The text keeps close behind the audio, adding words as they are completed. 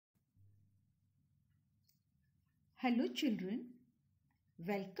Hello children,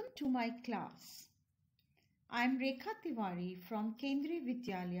 welcome to my class. I am Rekha Tiwari from Kendriya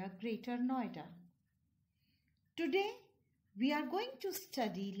Vidyalaya, Greater Noida. Today we are going to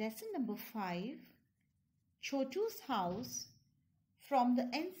study lesson number 5, Chhotu's House, from the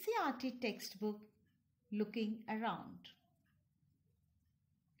NCERT textbook Looking Around.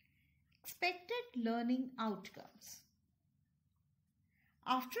 Expected learning outcomes.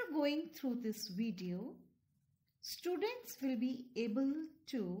 After going through this video, students will be able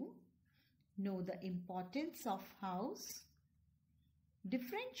to know the importance of house,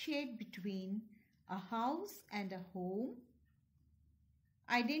 differentiate between a house and a home,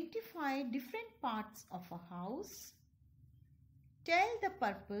 identify different parts of a house, tell the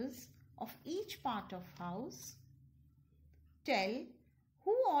purpose of each part of house, tell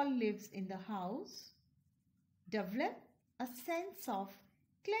who all lives in the house, develop a sense of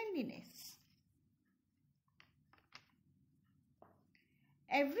cleanliness.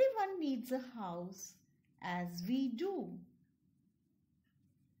 Everyone needs a house as we do.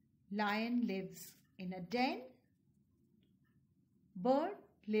 Lion lives in a den. Bird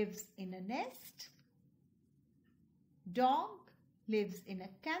lives in a nest. Dog lives in a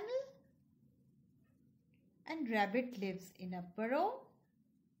kennel. And rabbit lives in a burrow.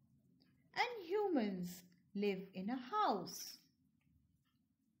 And humans live in a house.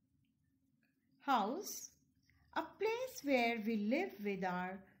 House, a place where we live with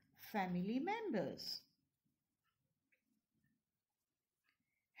our family members.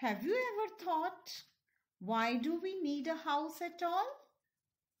 Have you ever thought, why do we need a house at all?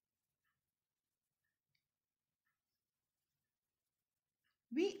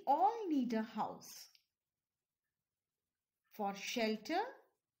 We all need a house for shelter,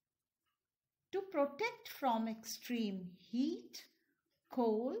 to protect from extreme heat,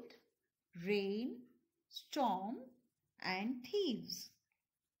 cold, rain, storm and thieves,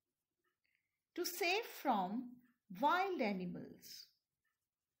 to save from wild animals,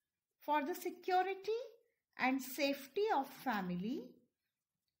 for the security and safety of family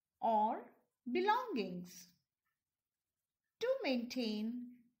or belongings, to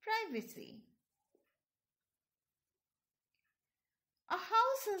maintain privacy. A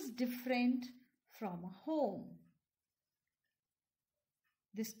house is different from a home.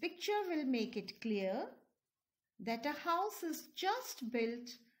 This picture will make it clear that a house is just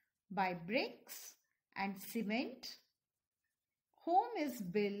built by bricks and cement. Home is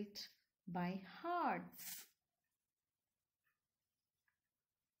built by hearts.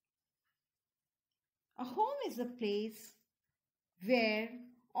 A home is a place where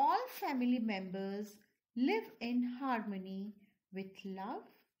all family members live in harmony with love,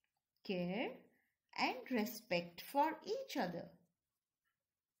 care, and respect for each other.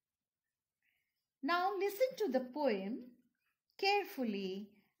 Now listen to the poem carefully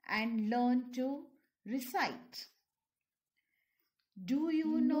and learn to recite. Do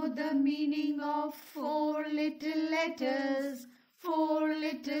you know the meaning of 4 little letters? 4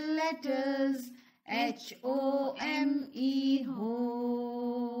 little letters. H-O-M-E,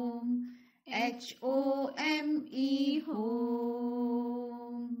 home. H-O-M-E,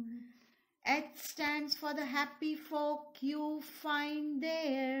 home. H stands for the happy folk you find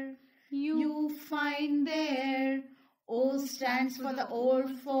there. You find there. O stands for the old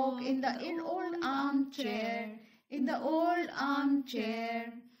folk in the old armchair. In the old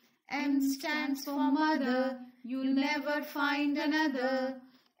armchair. M stands for mother. You'll never find another.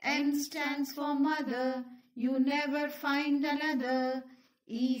 M stands for mother. You never find another.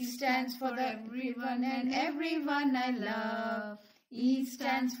 E stands for everyone and everyone I love. E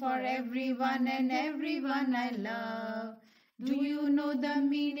stands for everyone and everyone I love. Do you know the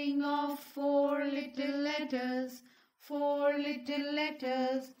meaning of 4 little letters? 4 little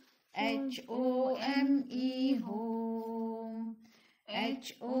letters. H-O-M-E, home.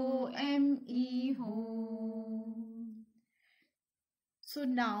 H-O-M-E, home. So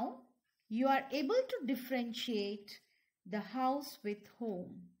now you are able to differentiate the house with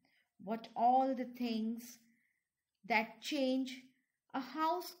home. What all the things that change a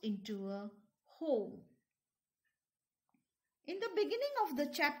house into a home. In the beginning of the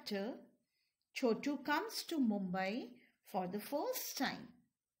chapter, Chhotu comes to Mumbai for the first time.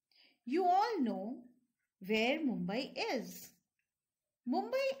 You all know where Mumbai is.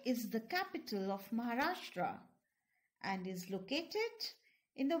 Mumbai is the capital of Maharashtra and is located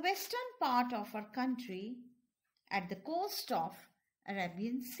in the western part of our country at the coast of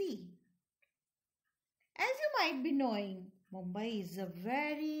Arabian Sea. As you might be knowing, Mumbai is a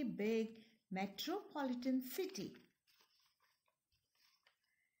very big metropolitan city.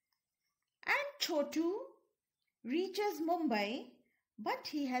 And Chhotu reaches Mumbai, but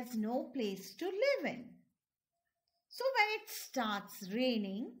he has no place to live in. So when it starts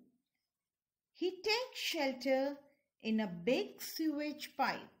raining, he takes shelter in a big sewage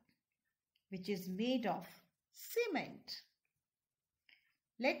pipe, which is made of cement.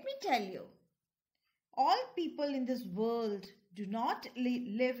 Let me tell you, all people in this world do not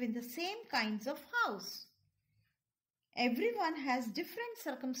live in the same kinds of house. Everyone has different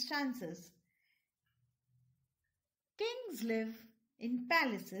circumstances. Kings live in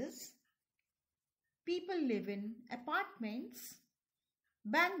palaces. People live in apartments,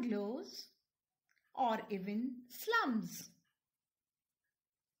 bungalows, or even slums.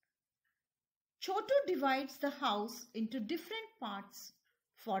 Chhotu divides the house into different parts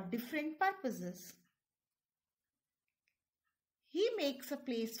for different purposes. He makes a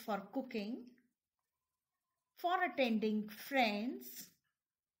place for cooking, for attending friends,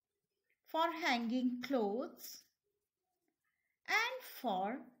 for hanging clothes, and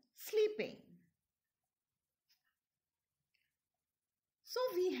for sleeping. So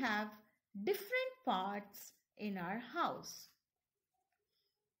we have different parts in our house.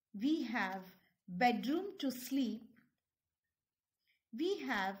 We have bedroom to sleep. We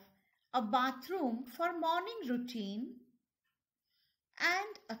have a bathroom for morning routine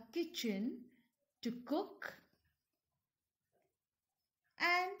and a kitchen to cook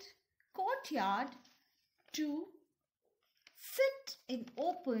and courtyard to sit in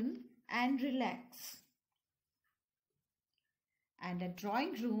open and relax, and a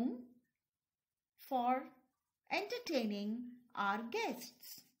drawing room for entertaining our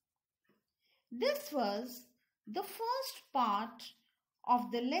guests. This was the first part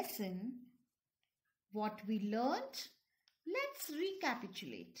of the lesson. What we learned, let's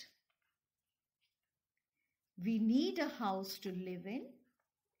recapitulate. We need a house to live in.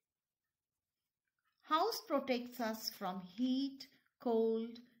 House protects us from heat,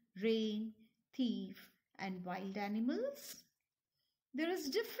 cold, rain, thief, and wild animals. There is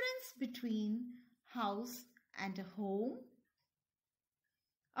difference between house and a home.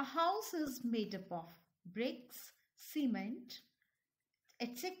 A house is made up of bricks, cement,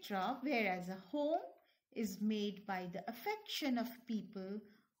 etc., whereas a home is made by the affection of people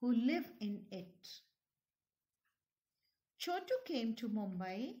who live in it. Chhotu came to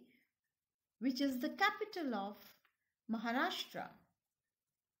Mumbai, which is the capital of Maharashtra.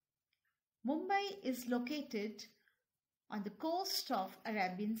 Mumbai is located on the coast of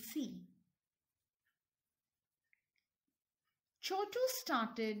Arabian Sea. Chhotu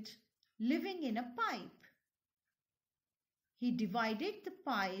started living in a pipe. He divided the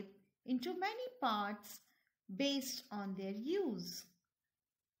pipe into many parts based on their use.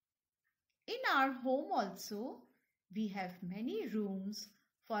 In our home also, we have many rooms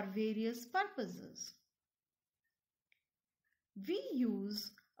for various purposes. We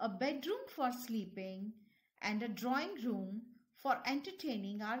use a bedroom for sleeping and a drawing room for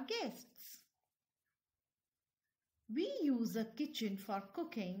entertaining our guests. We use a kitchen for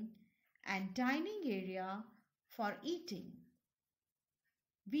cooking and dining area for eating.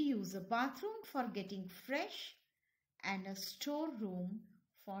 We use a bathroom for getting fresh and a storeroom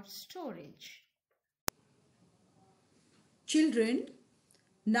for storage. Children,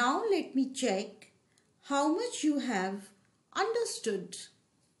 now let me check how much you have understood.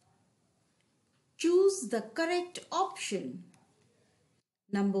 Choose the correct option.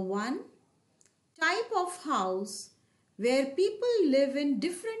 Number 1. Type of house where people live in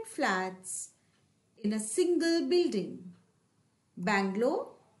different flats in a single building,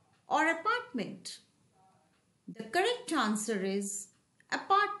 bungalow or apartment. The correct answer is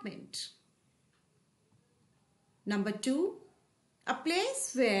apartment. Number 2. A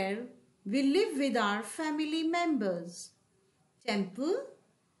place where we live with our family members, temple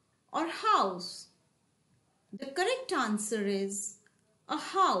or house. The correct answer is a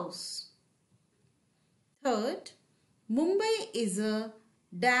house. Third, Mumbai is a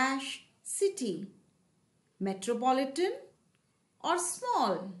dash city, metropolitan or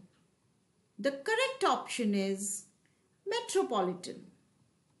small. The correct option is metropolitan.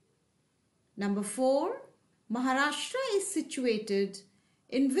 Number 4, Maharashtra is situated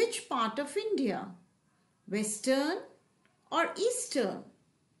in which part of India? Western or Eastern?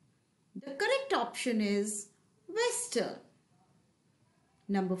 The correct option is Western.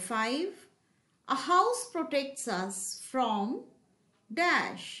 Number 5, a house protects us from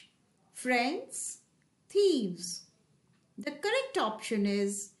dash, friends, thieves. The correct option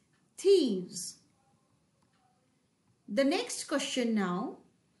is thieves. The next question now,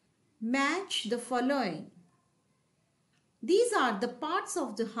 match the following. These are the parts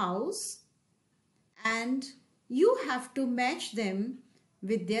of the house and You have to match them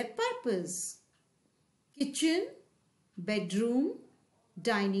with their purpose. Kitchen, bedroom,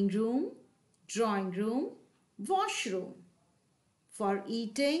 dining room, drawing room, washroom. For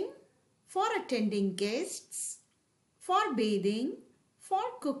eating, for attending guests, for bathing, for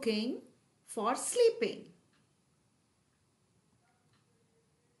cooking, for sleeping.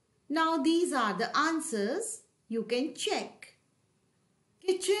 Now these are the answers you can check.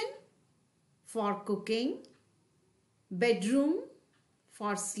 Kitchen for cooking, bedroom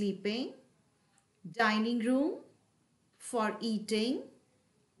for sleeping, dining room for eating,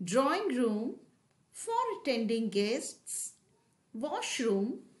 drawing room for attending guests,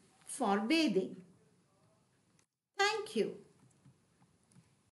 washroom for bathing. Thank you.